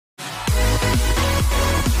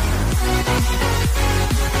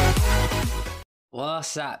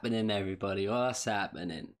What's happening, everybody? What's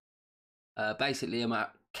happening? Basically, I'm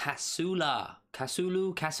at Casula,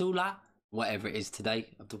 whatever it is today.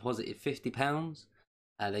 I've deposited £50.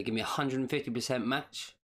 They give me 150%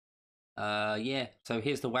 match. Yeah, so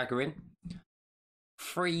here's the wagger in.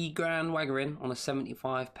 £3 wagger in on a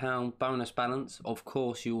 £75 bonus balance. Of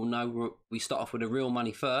course, you all know we start off with the real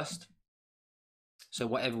money first. So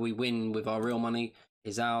whatever we win with our real money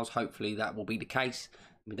is ours. Hopefully that will be the case.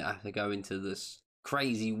 We don't have to go into this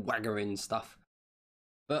crazy waggering stuff,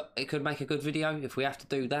 but it could make a good video if we have to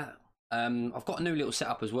do that. I've got a new little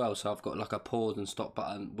setup as well, so I've got like a pause and stop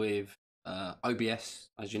button with OBS.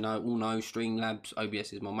 As you all know, Streamlabs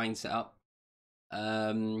OBS is my main setup.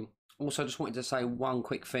 Also, just wanted to say one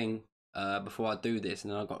quick thing before I do this,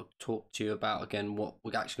 and then I've got to talk to you about again what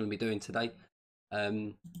we're actually going to be doing today.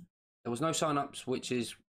 There was no sign-ups, which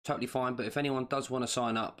is totally fine, but if anyone does want to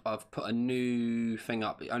sign up, I've put a new thing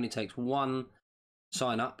up. It only takes one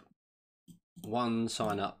sign up. You can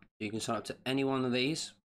sign up to any one of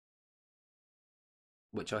these,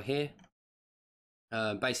 which are here.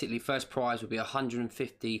 Basically, first prize will be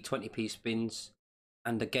 150 20p spins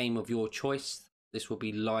and a game of your choice. This will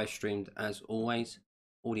be live streamed as always.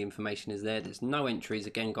 All the information is there. There's no entries.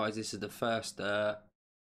 Again, guys, this is the first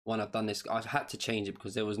one I've done this. I've had to change it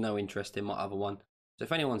because there was no interest in my other one. So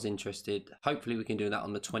if anyone's interested, hopefully we can do that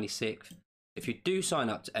on the 26th. If you do sign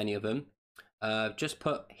up to any of them, just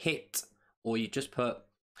put hit, or you just put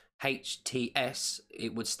HTS.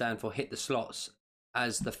 It would stand for hit the slots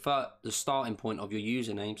as the starting point of your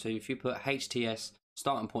username. So if you put HTS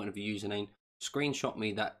starting point of your username, screenshot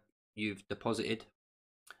me that you've deposited,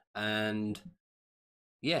 and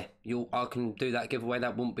yeah, I can do that giveaway.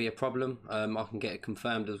 That won't be a problem. I can get it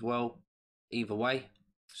confirmed as well, either way.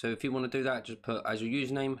 So if you want to do that, just put as your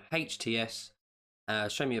username HTS.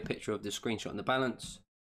 Show me a picture of the screenshot and the balance.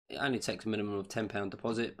 It only takes a minimum of £10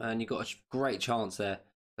 deposit, and you've got a great chance there.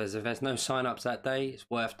 Because if there's no sign-ups that day, it's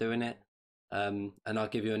worth doing it. And I'll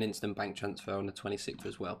give you an instant bank transfer on the 26th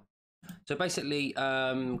as well. So basically,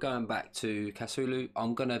 going back to Kasulu,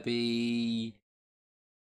 I'm going to be...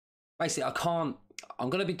 Basically, I'm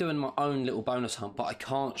going to be doing my own little bonus hunt, but I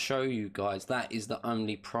can't show you guys. That is the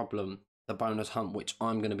only problem. The bonus hunt, which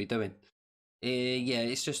I'm going to be doing. Yeah,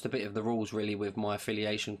 it's just a bit of the rules really with my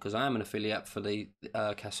affiliation, because I am an affiliate for the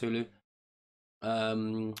Kasulu.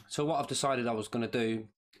 So what I've decided I was going to do,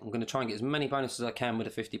 I'm going to try and get as many bonuses as I can with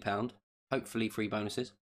a £50. Hopefully 3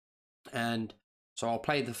 bonuses. And so I'll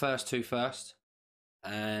play the first 2 first.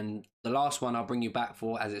 And the last one I'll bring you back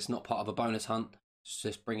for, as it's not part of a bonus hunt. It's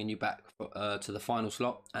just bringing you back for, to the final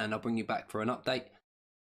slot. And I'll bring you back for an update.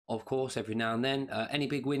 Of course, every now and then. Any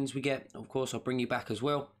big wins we get, of course, I'll bring you back as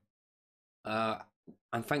well. And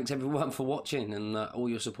thanks everyone for watching and all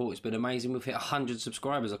your support. It's been amazing. We've hit 100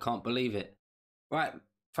 subscribers. I can't believe it. Right,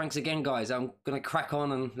 thanks again, guys. I'm going to crack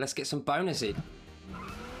on and let's get some bonuses.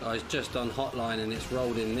 Guys, just on hotline and it's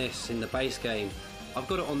rolled in this in the base game. I've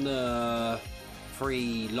got it on the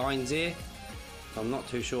 3 lines here. I'm not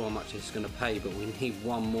too sure how much it's going to pay, but we need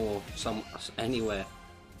one more anywhere.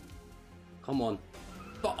 Come on.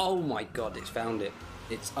 But oh my god, it's found it.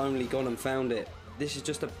 It's only gone and found it. This is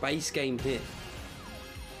just a base game hit.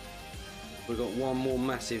 We've got one more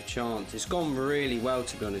massive chance. It's gone really well,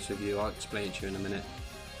 to be honest with you. I'll explain it to you in a minute.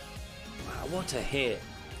 Wow, what a hit.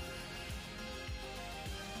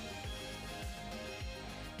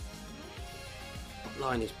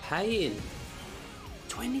 Line is paying.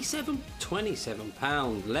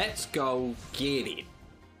 £27. Let's go get it.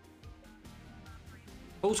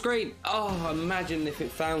 Full screen. Oh, imagine if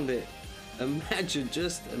it found it. Imagine,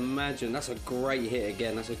 just imagine. That's a great hit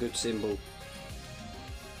again. That's a good symbol.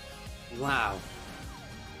 Wow.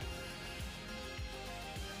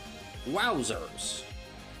 Wowzers.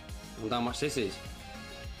 I wonder how much this is.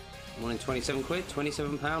 I'm on 27 quid,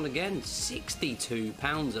 £27 again.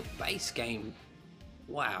 £62 a base game.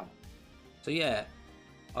 Wow. So yeah,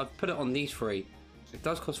 I've put it on these 3. It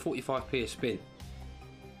does cost 45p a spin.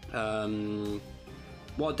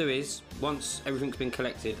 What I'll do is, once everything's been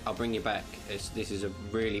collected, I'll bring you back. This is a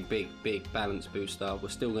really big balance booster. We're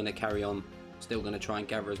still going to carry on. Still going to try and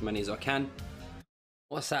gather as many as I can.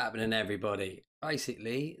 What's happening, everybody?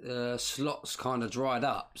 Basically, the slots kind of dried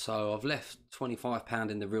up. So I've left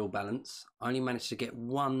 £25 in the real balance. I only managed to get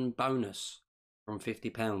 1 bonus from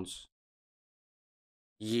 £50.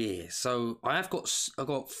 Yeah, so I've got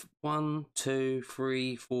 1, 2,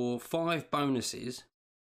 3, 4, 5 bonuses.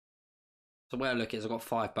 So the way I look at it is I've got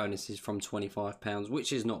 5 bonuses from £25,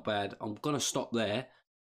 which is not bad. I'm going to stop there.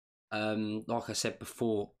 Like I said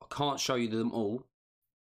before, I can't show you them all.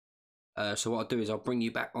 So what I'll do is I'll bring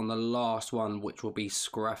you back on the last one, which will be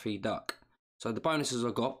Scruffy Duck. So the bonuses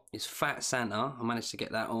I got is Fat Santa. I managed to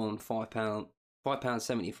get that on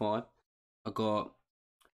 £5.75. I got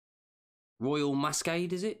Royal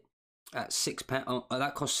Masquerade, is it? At £6.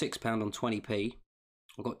 That cost £6 on 20p.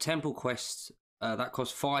 I got Temple Quest. That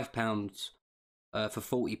cost £5 for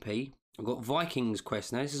 40p. I got Vikings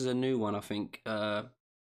Quest. Now this is a new one, I think. That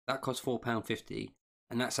cost £4.50,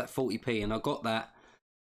 and that's at 40p. And I got that.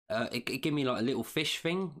 It gave me like a little fish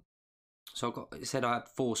thing. So it said I had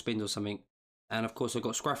 4 spins or something. And of course I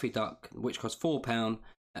got Scruffy Duck, which cost £4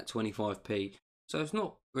 at 25p. So it's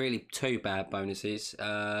not really too bad bonuses.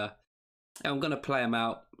 I'm going to play them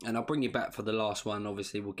out, and I'll bring you back for the last one.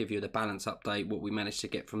 Obviously, we'll give you the balance update, what we managed to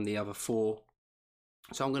get from the other 4.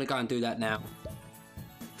 So I'm going to go and do that now.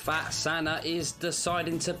 Fat Santa is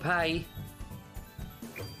deciding to pay.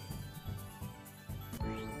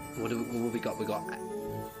 What have we got? We've got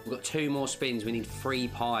 2 more spins. We need 3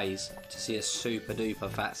 pies to see a super duper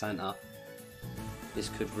Fat Santa. This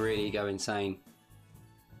could really go insane.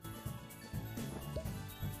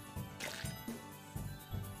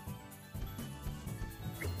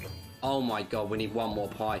 Oh my god, we need 1 more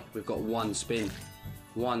pie. We've got 1 spin.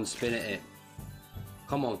 1 spin at it.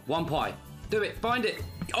 Come on, 1 pie. Do it, find it.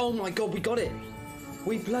 Oh my god, we got it.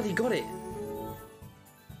 We bloody got it.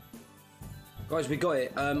 Guys, we got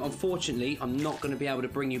it. Unfortunately, I'm not going to be able to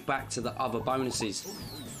bring you back to the other bonuses.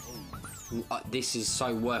 This is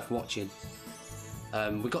so worth watching.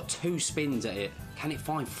 We got 2 spins at it. Can it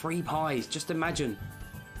find 3 pies? Just imagine.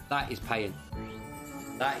 That is paying.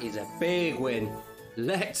 That is a big win.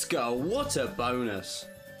 Let's go. What a bonus.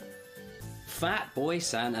 Fat Boy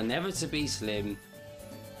Santa, never to be slim.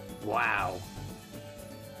 Wow.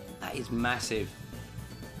 That is massive.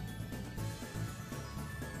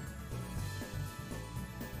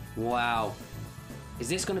 Wow. Is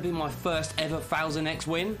this going to be my first ever 1000x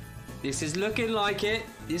win? This is looking like it.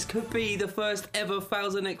 This could be the first ever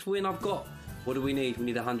 1000x win I've got. What do we need? We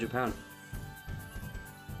need £100.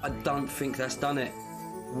 I don't think that's done it.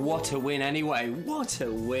 What a win anyway. What a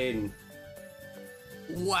win.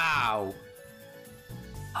 Wow.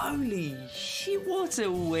 Holy shit, what a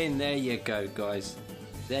win. There you go, guys.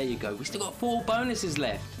 There you go. We still got 4 bonuses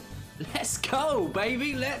left. Let's go,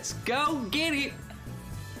 baby. Let's go. Get it.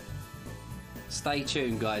 Stay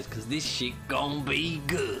tuned, guys, because this shit gonna be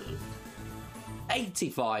good.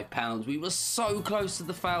 £85. We were so close to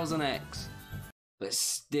the 1000x. But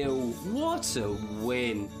still, what a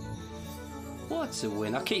win. What a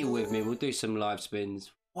win. I'll keep you with me. We'll do some live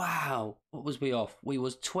spins. Wow. What was we off? We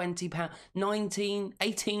was £20,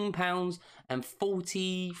 £18 and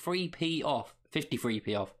 43p off.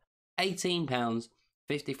 53p off. £18,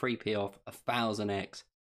 53p off, 1000x.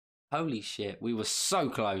 Holy shit. We were so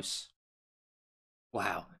close.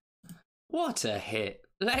 Wow. What a hit.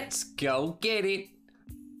 Let's go get it.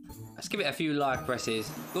 Let's give it a few live presses.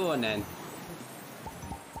 Go on then.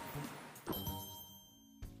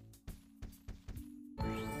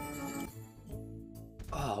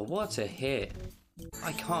 Oh, what a hit.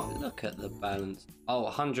 I can't look at the balance. Oh,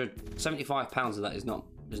 £175 of that is not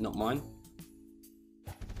mine,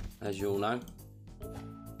 as you all know.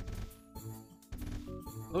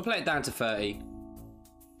 We'll play it down to 30.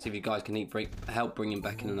 See if you guys can help bring him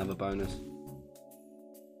back in another bonus.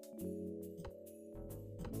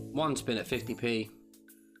 1 spin at 50p.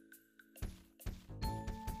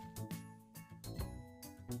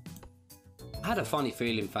 I had a funny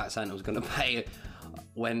feeling Fat Santa was going to pay it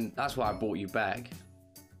when that's why I brought you back.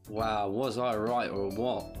 Wow, was I right or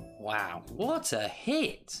what? Wow, what a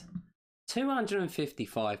hit.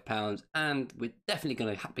 £255, and we're definitely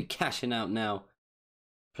going to be cashing out now.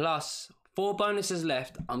 Plus 4 bonuses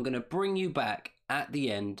left. I'm going to bring you back at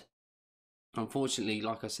the end. Unfortunately,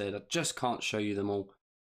 like I said, I just can't show you them all.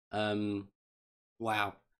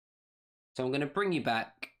 Wow. So I'm going to bring you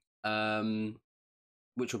back,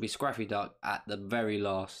 which will be Scruffy Duck at the very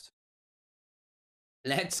last.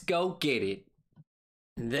 Let's go get it.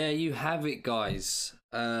 There you have it, guys.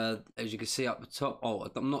 As you can see up the top. Oh,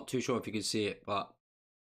 I'm not too sure if you can see it, but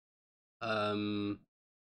you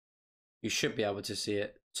should be able to see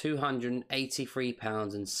it.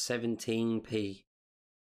 £283 and 17p.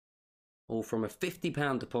 All from a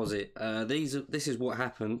 £50 deposit. This is what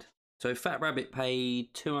happened. So Fat Rabbit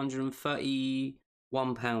paid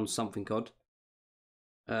 £231 something odd.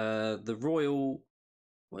 The Royal,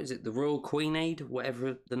 what is it? The Royal Queenade,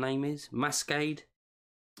 whatever the name is, Masquerade.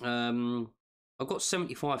 I got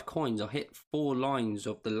 75 coins. I hit 4 lines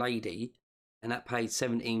of the lady, and that paid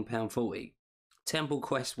 £17.40. Temple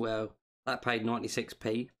Quest, well, that paid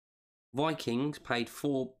 96p. Vikings paid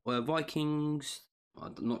 4. Vikings,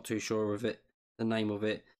 I'm not too sure of it. The name of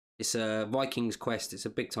it. It's a Vikings Quest. It's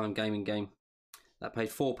a big time gaming game. That paid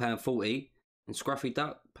 £4.40. And Scruffy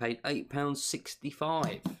Duck paid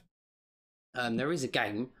 £8.65. There is a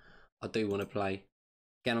game I do want to play.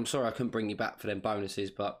 Again, I'm sorry I couldn't bring you back for them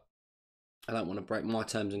bonuses, but I don't want to break my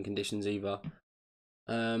terms and conditions either.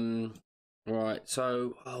 Right,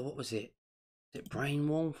 so what was it? Is it Brain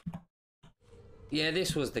Wolf? Yeah,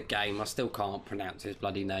 this was the game. I still can't pronounce his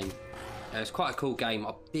bloody name. It's quite a cool game.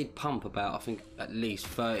 I did pump about, I think, at least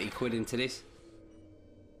 30 quid into this.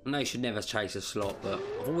 I know you should never chase a slot, but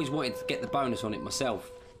I've always wanted to get the bonus on it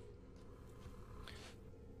myself.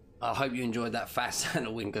 I hope you enjoyed that Fat Santa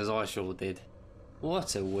win, because I sure did.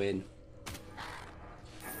 What a win.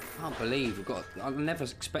 I can't believe I never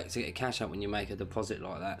expect to get a cash out when you make a deposit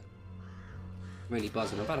like that. Really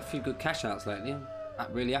buzzing. I've had a few good cash outs lately.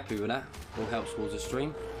 I'm really happy with that. All helps towards the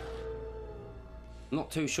stream. Not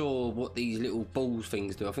too sure what these little balls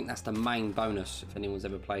things do. I think that's the main bonus if anyone's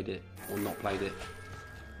ever played it or not played it.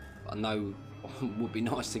 I know it would be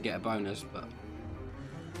nice to get a bonus, but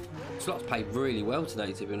slots played really well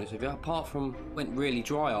today, to be honest with you. Apart from went really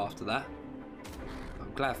dry after that.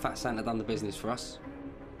 I'm glad Fat Santa done the business for us.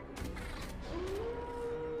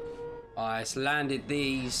 I landed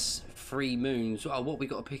these 3 moons. Oh, what we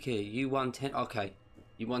got to pick here? You won 10. Okay,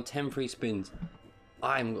 you won 10 free spins.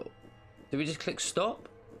 Do we just click stop?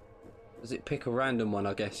 Does it pick a random one?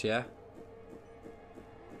 I guess, yeah.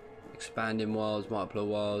 Expanding wilds, multiplier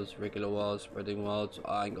wilds, regular wilds, spreading wilds.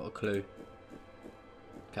 I ain't got a clue.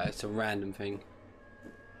 Okay, it's a random thing.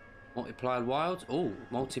 Multiplier wilds. Oh,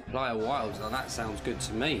 multiplier wilds. Now that sounds good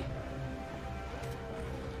to me.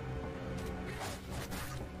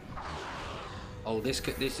 Oh, this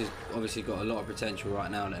has obviously got a lot of potential right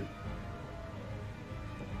now. Then.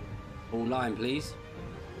 All line, please.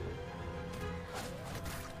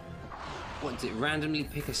 What did it randomly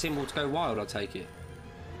pick a symbol to go wild? I'll take it.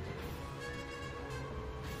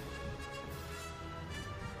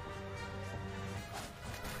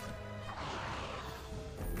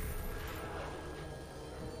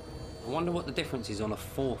 I wonder what the difference is on a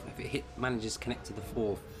 4th if it manages to connect to the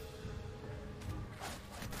 4th.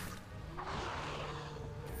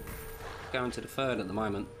 Going to the 3rd at the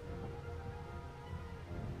moment.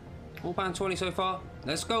 All pound 20 so far.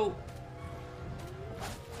 Let's go.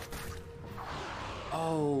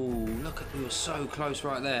 Oh, look at, we were so close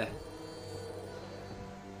right there.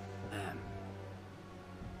 Man.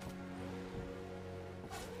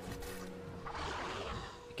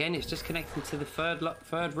 Again, it's just connecting to the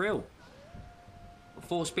third reel.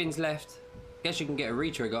 4 spins left. Guess you can get a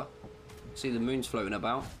re-trigger. See the moons floating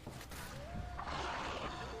about.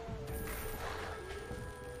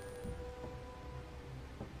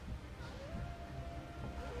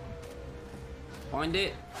 Find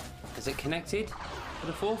it. Is it connected to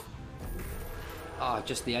the 4th? Ah,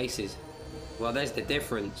 just the aces. Well, there's the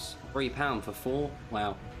difference. £3 for 4.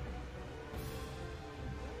 Wow.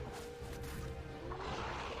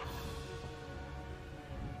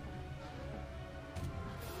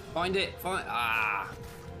 Find it.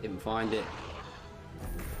 Didn't find it.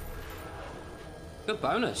 Good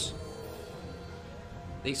bonus.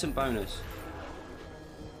 Decent bonus.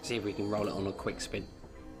 See if we can roll it on a quick spin.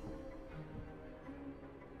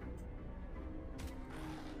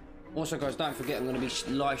 Also, guys, don't forget I'm going to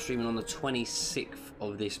be live streaming on the 26th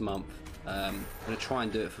of this month. I'm going to try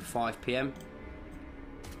and do it for 5 PM.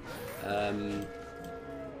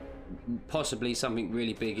 Possibly something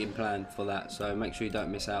really big in plan for that, so make sure you don't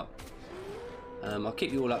miss out. I'll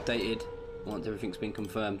keep you all updated once everything's been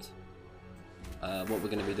confirmed. What we're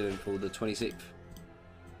going to be doing for the 26th.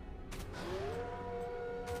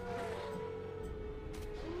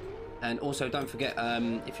 And also, don't forget,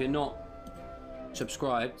 if you're not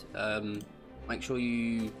subscribed, make sure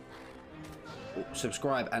you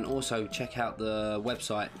subscribe and also check out the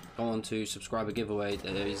website. Go on to subscriber giveaway.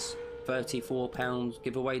 There is £34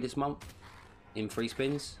 giveaway this month in free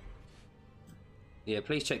spins. Yeah,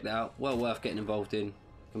 please check that out. Well worth getting involved in.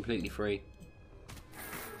 Completely free.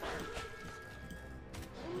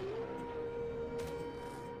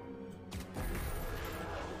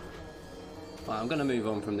 Right, I'm going to move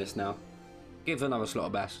on from this now. Give another slot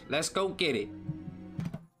of bash. Let's go get it.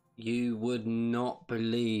 You would not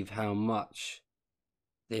believe how much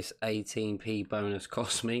this 18p bonus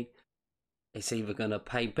cost me. It's either going to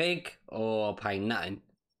pay big or pay nothing.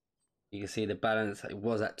 You can see the balance. It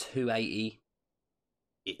was at 280.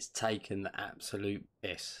 It's taken the absolute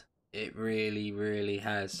piss. It really, really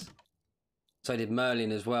has. So did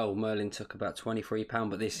Merlin as well. Merlin took about £23,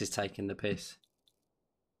 but this is taking the piss.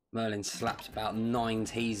 Merlin slapped about 9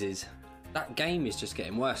 teasers. That game is just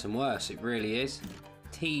getting worse and worse. It really is.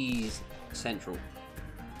 Tease central.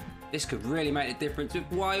 This could really make a difference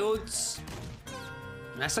with wilds.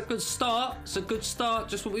 That's a good start. It's a good start.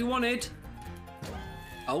 Just what we wanted.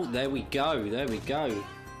 Oh, there we go. There we go.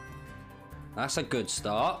 That's a good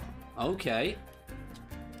start. Okay.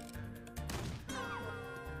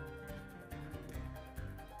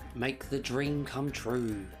 Make the dream come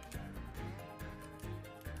true.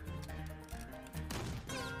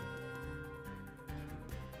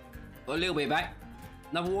 Got a little bit back.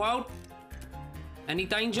 Another wild. Any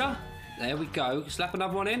danger? There we go. Slap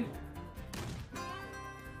another one in.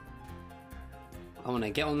 I want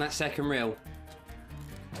to get on that second reel.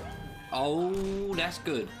 Oh, that's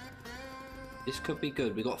good. This could be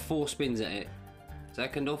good. We got 4 spins at it.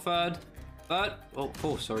 Second or third? Third? Oh,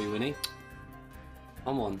 fourth. Sorry, Winnie.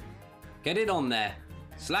 Come on. Get it on there.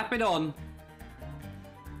 Slap it on.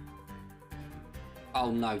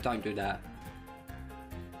 Oh, no. Don't do that.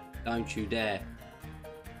 Don't you dare.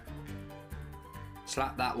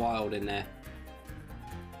 Slap that wild in there.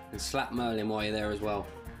 And slap Merlin while you're there as well.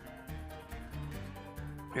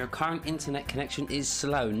 Your current internet connection is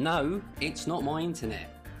slow. No, it's not my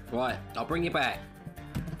internet. Right, I'll bring you back.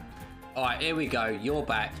 Alright, here we go. You're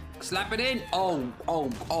back. Slap it in.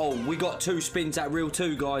 Oh, we got 2 spins at reel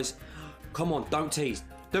 2, guys. Come on, don't tease.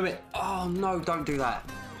 Do it. Oh, no, don't do that.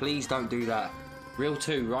 Please don't do that. Reel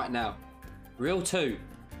 2 right now. Reel 2.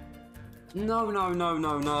 No.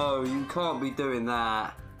 You can't be doing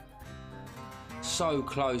that. So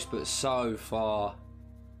close, but so far.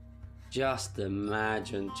 Just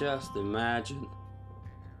imagine.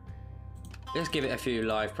 Let's give it a few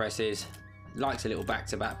live presses. Likes a little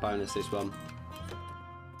back-to-back bonus, this one.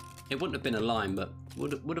 It wouldn't have been a line, but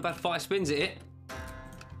would have had 5 spins at it.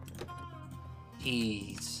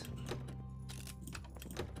 Ease.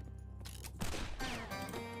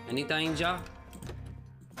 Any danger?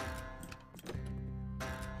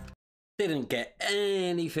 Didn't get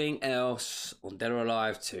anything else on Dead or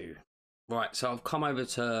Alive 2. Right, so I've come over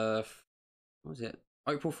to, what was it?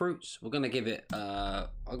 April Fruits. We're gonna give it. I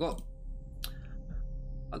got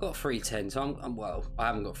 310. So I'm well. I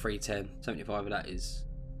haven't got 310. 75 of that is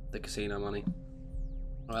the casino money.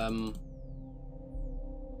 I'm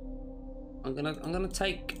gonna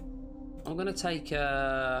take. Basically, I'm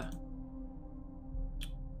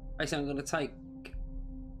gonna take.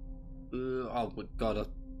 Oh my god! I'm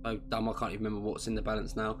so dumb. I can't even remember what's in the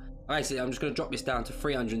balance now. Basically, I'm just going to drop this down to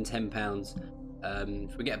 £310.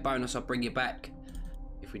 If we get a bonus, I'll bring you back.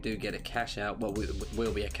 If we do get a cash out, well,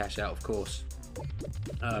 will be a cash out, of course.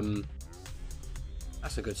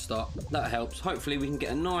 That's a good start. That helps. Hopefully, we can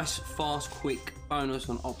get a nice, fast, quick bonus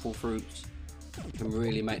on April Fruits. Can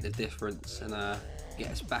really make the difference and get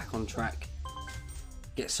us back on track.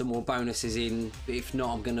 Get some more bonuses in. But if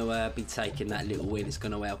not, I'm going to be taking that little win. It's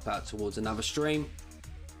going to help out towards another stream.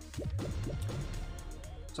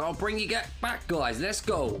 So I'll bring you back, guys. Let's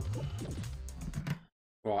go.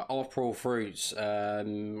 Right, April Fruits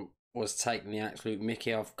was taking the absolute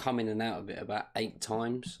mickey. I've come in and out of it about 8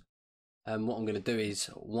 times. What I'm going to do is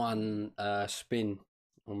 1 spin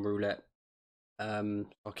on roulette. I'll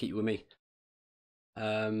keep you with me.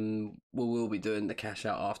 We will be doing the cash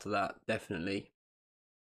out after that, definitely.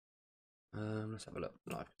 Let's have a look.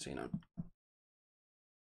 Live casino.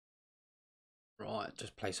 Right,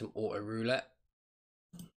 just play some auto roulette.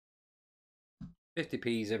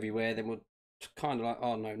 50p's everywhere. Then we'll kind of like,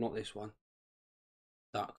 oh no, not this one.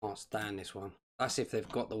 I can't stand this one. That's if they've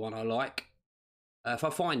got the one I like. If I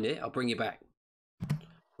find it, I'll bring you back.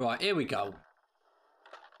 Right, here we go.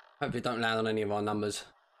 Hopefully it don't land on any of our numbers.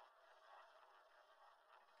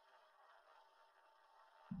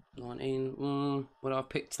 19. Would I have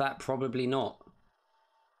picked that? Probably not.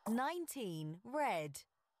 19. Red.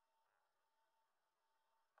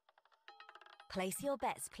 Place your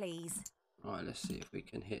bets, please. Right, let's see if we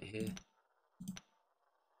can hit here.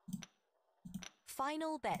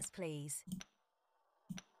 Final bets, please.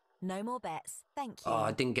 No more bets. Thank you. Oh,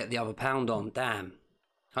 I didn't get the other pound on. Damn.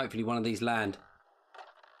 Hopefully one of these land.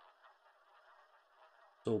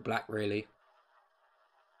 It's all black, really.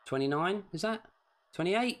 29, is that?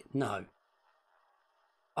 28? No.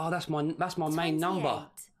 Oh, that's my main number.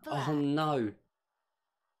 Black. Oh no.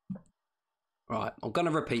 Right, I'm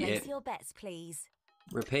gonna repeat Place it. your bets, please.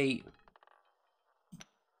 Repeat.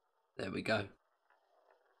 There we go.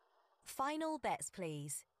 Final bets,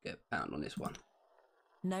 please. Get a pound on this one.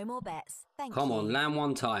 No more bets. Thank you. Come on, land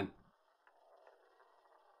one time.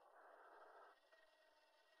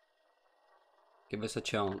 Give us a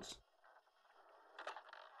chance.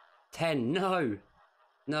 10, no.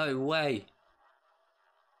 No way.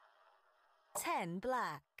 10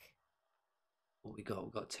 black. What we got?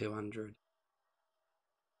 We've got 200.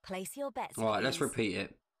 Place your bets, All right, please. let's repeat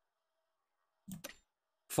it.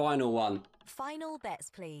 Final one. Final bets,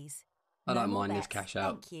 please. I No don't more mind this bets, cash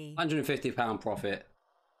out. Thank you. £150 profit.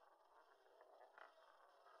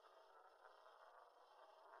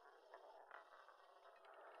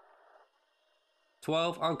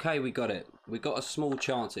 $12. Okay, we got it. We got a small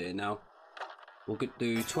chance here now. We'll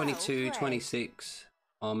do 22, 12 red. 26,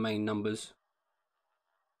 our main numbers.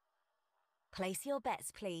 Place your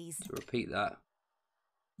bets, please. To repeat that.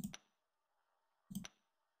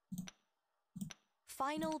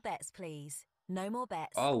 Final bets, please. No more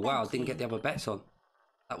bets. Oh wow, Thank didn't you. get the other bets on.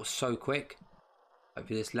 That was so quick.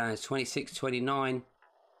 Hopefully this lands 26, 29.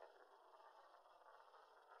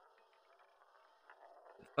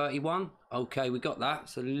 31. Okay, we got that.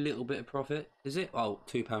 It's a little bit of profit. Is it? Oh,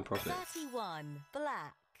 £2 profit. 31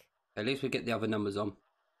 black. At least we get the other numbers on.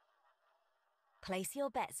 Place your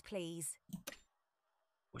bets, please.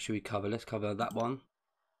 What should we cover? Let's cover that one.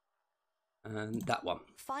 And that one.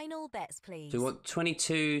 Final bets, please. So we want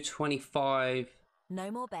 22, 25. No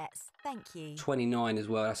more bets. Thank you. 29 as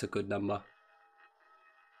well. That's a good number.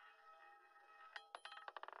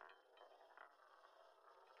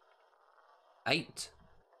 $8.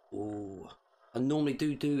 Ooh. I normally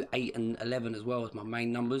do 8 and 11 as well as my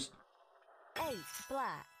main numbers. 8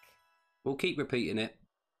 black. We'll keep repeating it.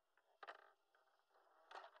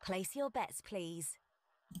 Place your bets, please.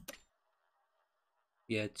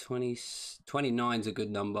 Yeah, 29's a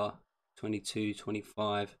good number. 22,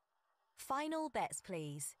 25. Final bets,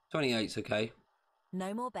 please. 28's okay.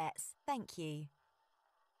 No more bets. Thank you.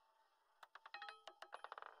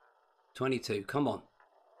 22, come on.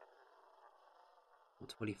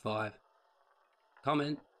 25. Come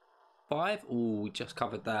in. 5. Ooh, we just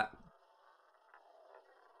covered that.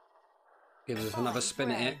 Give us another 5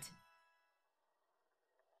 spin at it. red.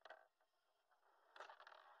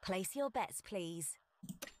 Place your bets, please.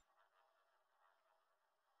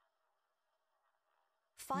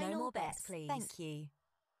 Final no more bets, please. Thank you.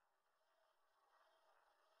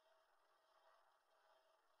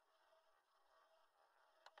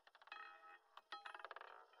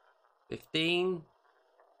 $15.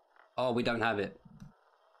 Oh, we don't have it.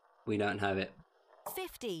 We don't have it.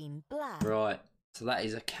 15 black. Right. So that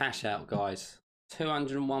is a cash out, guys.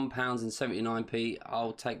 £201.79.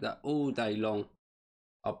 I'll take that all day long.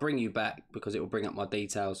 I'll bring you back because it will bring up my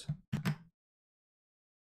details.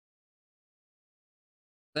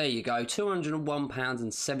 There you go.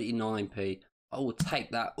 £201.79. I will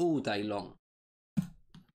take that all day long.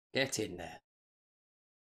 Get in there.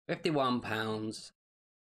 £51.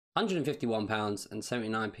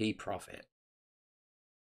 £151.79 profit.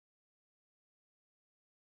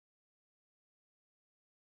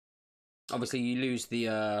 Obviously, you lose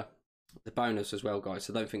the bonus as well, guys.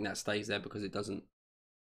 So don't think that stays there because it doesn't.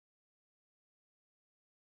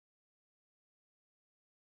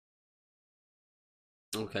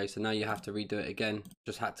 Okay, so now you have to redo it again.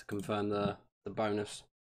 Just had to confirm the bonus.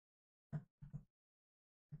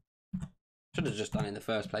 Should have just done it in the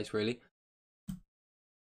first place, really.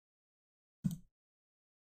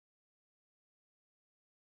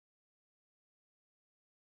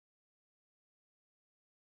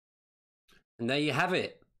 And there you have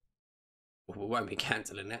it. Well, we won't be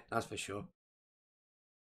cancelling it, that's for sure.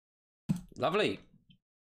 Lovely.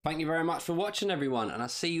 Thank you very much for watching, everyone, and I'll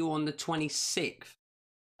see you on the 26th.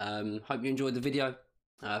 Hope you enjoyed the video.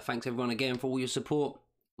 Thanks everyone again for all your support.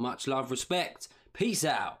 Much love, respect. Peace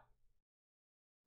out.